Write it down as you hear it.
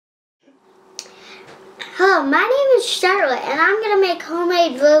Hello, my name is Charlotte and I'm going to make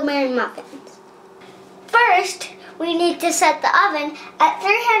homemade blueberry muffins. First, we need to set the oven at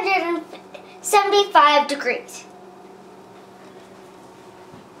 375 degrees.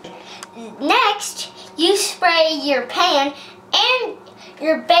 Next, you spray your pan and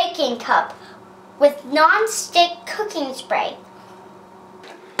your baking cup with non-stick cooking spray,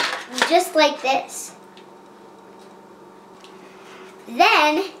 just like this.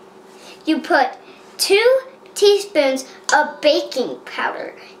 Then, you put 2 teaspoons of baking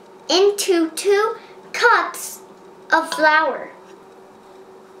powder into 2 cups of flour.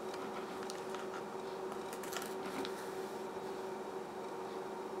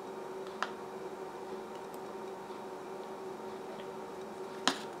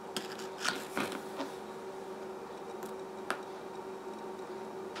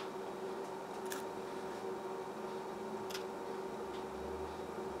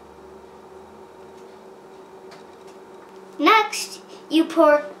 Next, you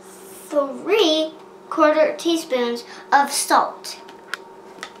pour 3/4 teaspoons of salt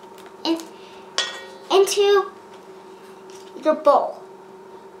into your bowl.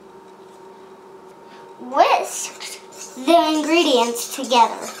 Whisk the ingredients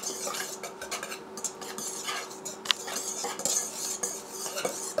together.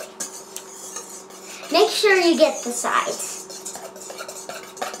 Make sure you get the sides.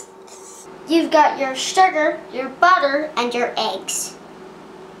 You've got your sugar, your butter, and your eggs.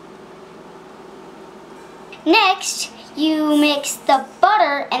 Next, you mix the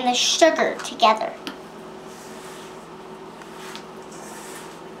butter and the sugar together.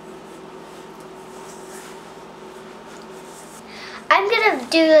 I'm going to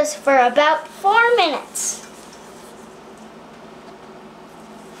do this for about 4 minutes.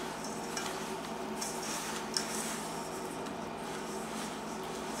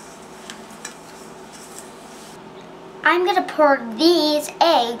 I'm going to pour these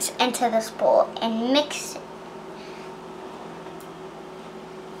eggs into this bowl and mix it.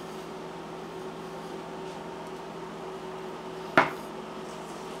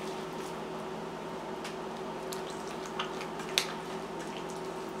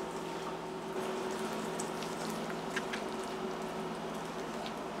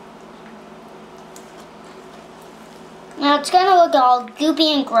 Now it's going to look all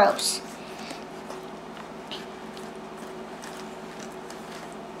goopy and gross.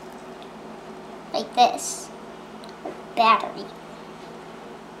 Like this, battery.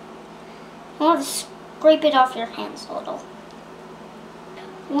 I want to scrape it off your hands a little.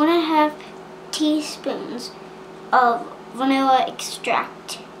 1.5 teaspoons of vanilla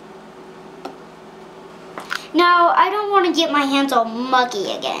extract. Now, I don't want to get my hands all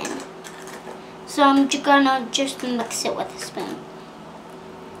muggy again, so I'm gonna just mix it with a spoon.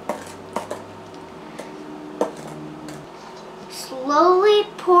 Slowly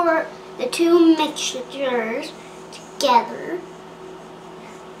pour the 2 mixtures together.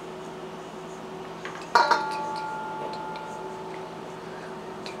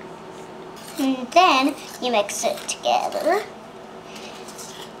 And then you mix it together.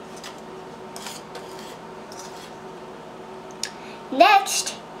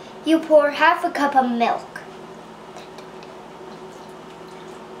 Next, you pour 1/2 cup of milk.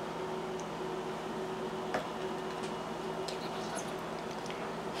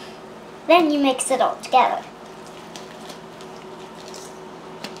 Then you mix it all together.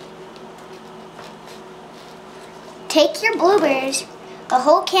 Take your blueberries, a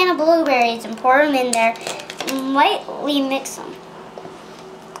whole can of blueberries, and pour them in there and lightly mix them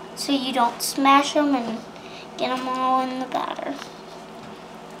so you don't smash them and get them all in the batter.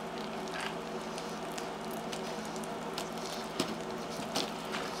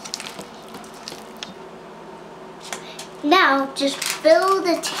 Now, just fill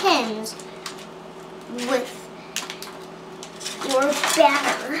the tins with your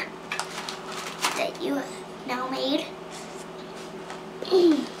batter that you have now made.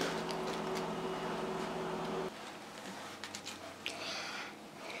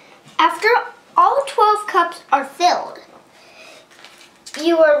 After all 12 cups are filled,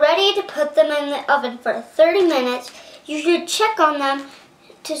 you are ready to put them in the oven for 30 minutes. You should check on them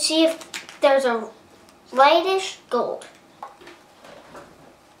to see if there's a lightish gold.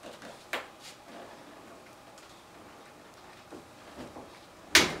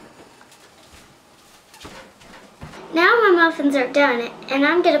 Now my muffins are done, and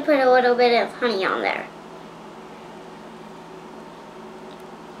I'm going to put a little bit of honey on there.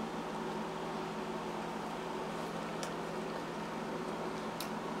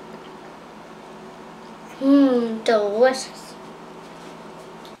 Delicious.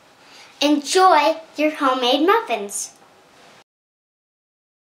 Enjoy your homemade muffins.